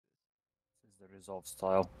the resolve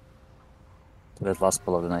style. To that last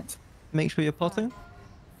spell of the night. Make sure you're potting.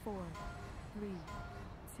 4, 3,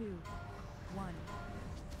 2, 1.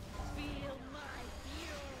 Feel my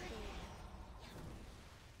fury.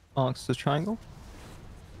 Marks the triangle.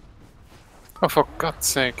 Oh, for God's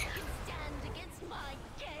sake. Stand against my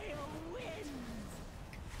gale winds.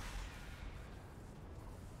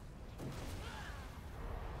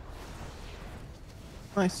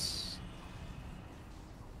 Nice.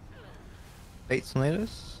 8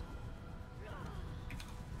 tornadoes.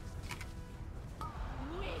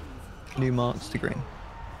 New marks to green.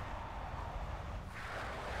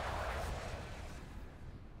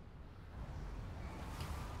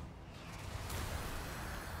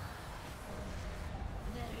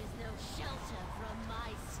 There is no shelter from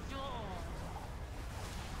my storm.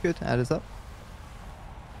 Good, add us up.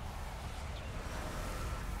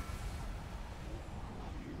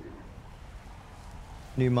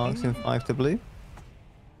 New marks in 5 to blue.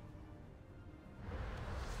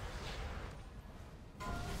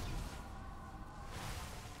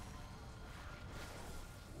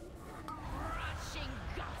 Rushing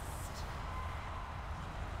gust.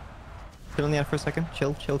 Chill on the ad for a second.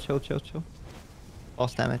 Chill, chill, chill, chill, chill.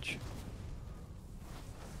 Lost damage.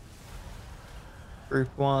 Group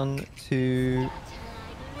 1 to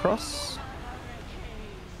cross.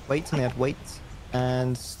 Wait on the ad, wait.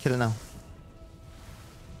 And kill it now.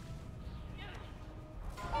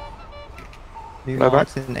 New Blow back.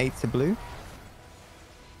 marks in 8 to blue.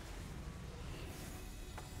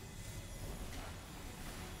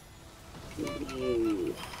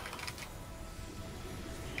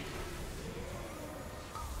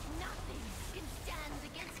 Nothing can stand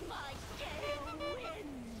against my gale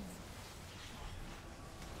winds.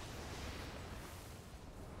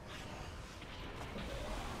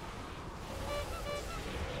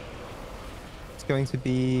 It's going to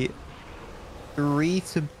be 3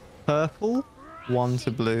 to purple, 1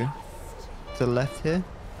 to blue. To the left here,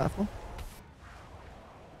 platform.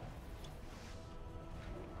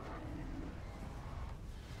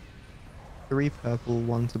 Three purple,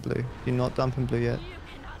 1 to blue. You're not dumping blue yet. You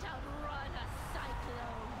cannot outrun a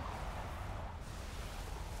cyclone.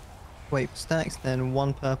 Wait for stacks, then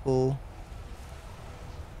 1 purple.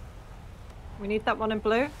 We need that one in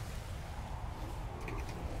blue.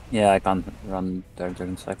 Yeah, I can't run Dark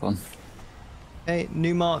Dragon Cyclone. Okay,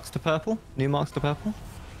 new marks to purple. New marks to purple.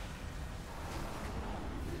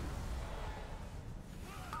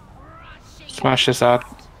 Smash this ad,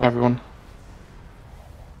 everyone.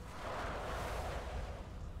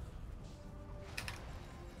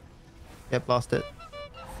 Yeah, blast it.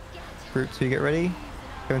 Group 2, get ready.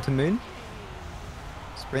 Going to moon.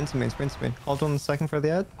 Sprint to moon, sprint to moon. Hold on a second for the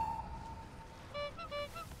ad.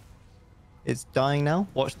 It's dying now.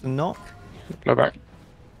 Watch the knock. Blow back.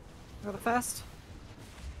 Got it first.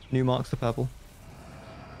 New marks to purple.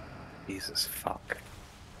 Jesus fuck.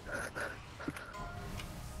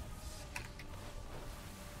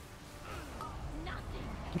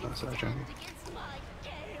 Nothing That's can our stand journey. against my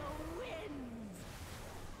gale winds.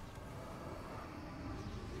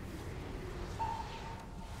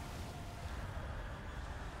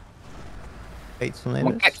 Eight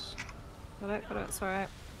tornadoes. Got it, it's alright.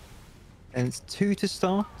 And it's 2 to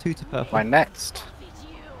star, 2 to purple. My next.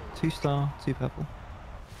 2 star, 2 purple.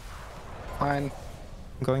 Fine.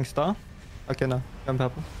 I'm going star. Okay, no. Going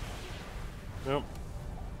purple. Yep.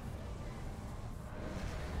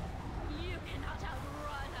 You cannot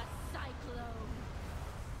outrun a cyclone.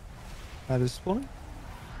 That is spawning.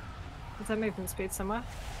 Is there movement speed somewhere?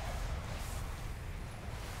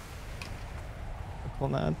 I call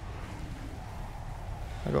that.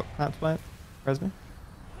 I got clapped by it. Res me.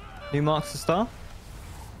 New marks to star.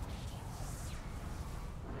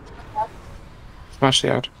 Smash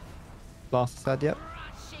the ad. Blast the sad, yep.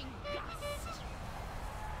 Rushing gust.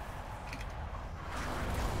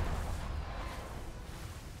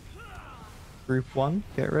 Group 1,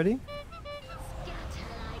 get ready. Scatter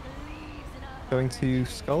like leaves in a Going to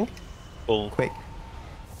skull. Bull. Quick.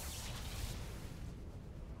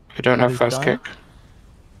 We don't That have is first done. kick.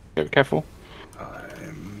 Be careful.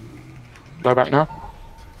 Blow back now.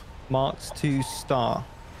 Marks to star.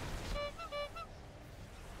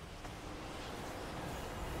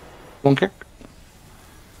 1 kick.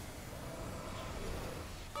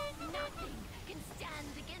 nothing can stand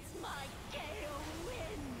against my gale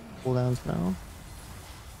winds. All downs now.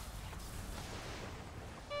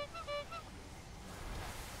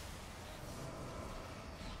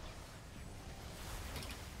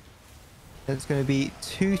 It's going to be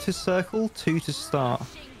 2 to circle, 2 to star.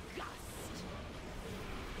 Rushing gust.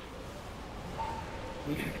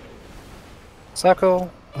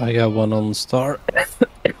 Circle. I got one on star.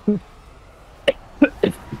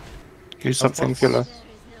 Do something, killer. There is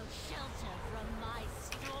no shelter from my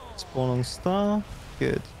storm. Spawn on star.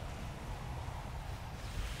 Good.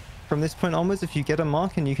 From this point onwards, if you get a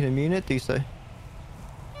mark and you can immune it, do so.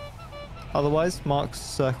 Otherwise, marks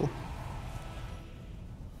circle.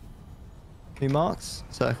 New marks,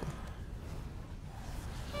 circle.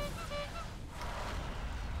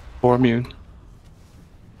 Or immune.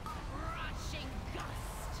 Rushing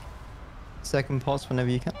gust. Second pots whenever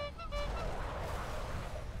you can.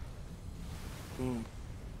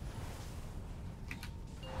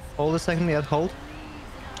 Hold a second, the ad hold.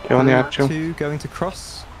 Go on the actual. 2, going to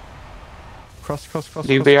cross. Cross, cross, cross,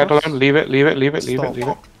 Leave cross, the ad cross. alone. Leave it, leave it, leave it, leave Stop. it, leave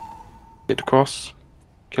it. Hit the cross.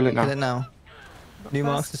 Kill it Kill now. it now. New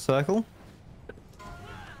First. marks to circle.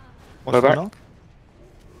 Watch Go the back. knock.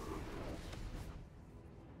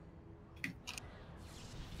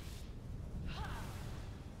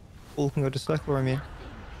 All can go to circle or immune.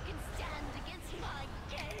 Can stand against my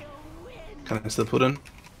gale wind. Can I still put in?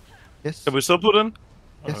 Yes. Can we still put in?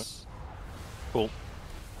 Yes. Cool.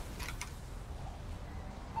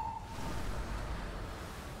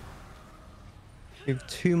 We have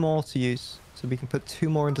 2 more to use, so we can put 2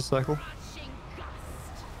 more into circle, Rushing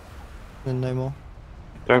gust. and no more.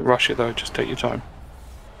 Don't rush it though, just take your time.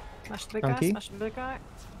 Smash the big guy, Chunky. smash the big guy.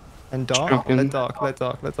 And dark, Jump in. let dark, let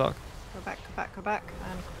dark, let dark. Go back, go back, go back.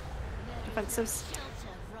 And defensives. Shelter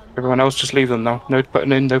from Everyone else just leave them now. No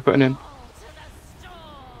putting in, no putting in. all to the storm.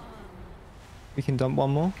 We can dump 1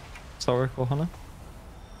 more. Sorry, or Hana.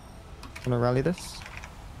 Gonna rally this.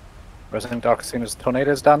 Resident Dark as soon as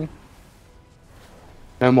tornado's done.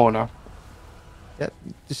 No more now. Yep.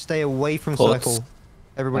 Just stay away from Pots. circle.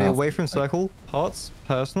 Everybody Oh. away from circle. Pots,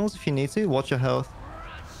 personals if you need to. Watch your health.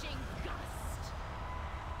 Rushing gust.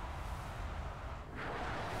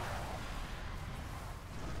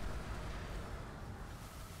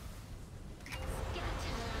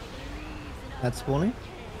 Add spawning.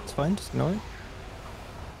 It's fine, just ignore it.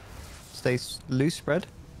 Stay loose spread.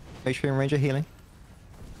 Make sure you're in range of healing.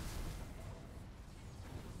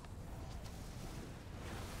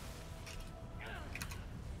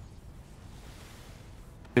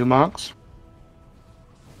 New marks.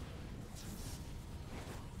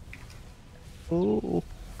 Ooh.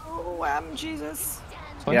 Oh, Jesus.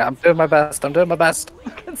 It's fine. Yeah, I'm doing my best. I'm doing my best. I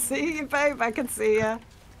can see you, babe. I can see you.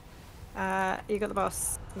 You got the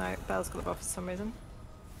boss. No, Belle's got the boss for some reason.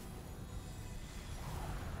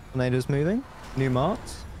 Tornado's moving. New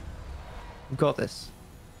marks. We've got this.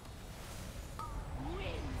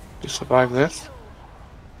 Just survive this.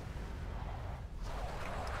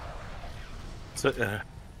 So,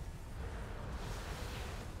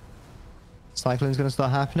 Cyclone's gonna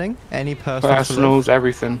start happening. Any personals to live. Personals,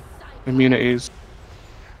 everything. Immunities.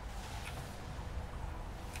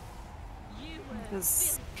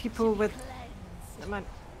 There's people with. Never mind.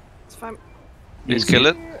 It's fine. Please kill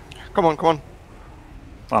it. come on, come on.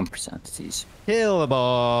 1%, it's easy. Kill the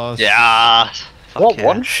boss. Yeah. Fuck What yeah.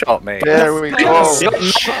 one shot me? There we go.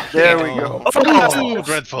 There we go. Oh,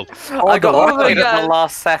 dreadful. I got Oh my lucky at the God.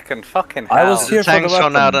 last second. Fucking hell. I I was was here The for the tank's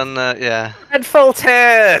run out weapon. and yeah. Dreadful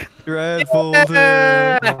tear! Dreadful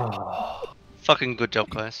dude. Fucking good job,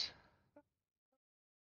 guys.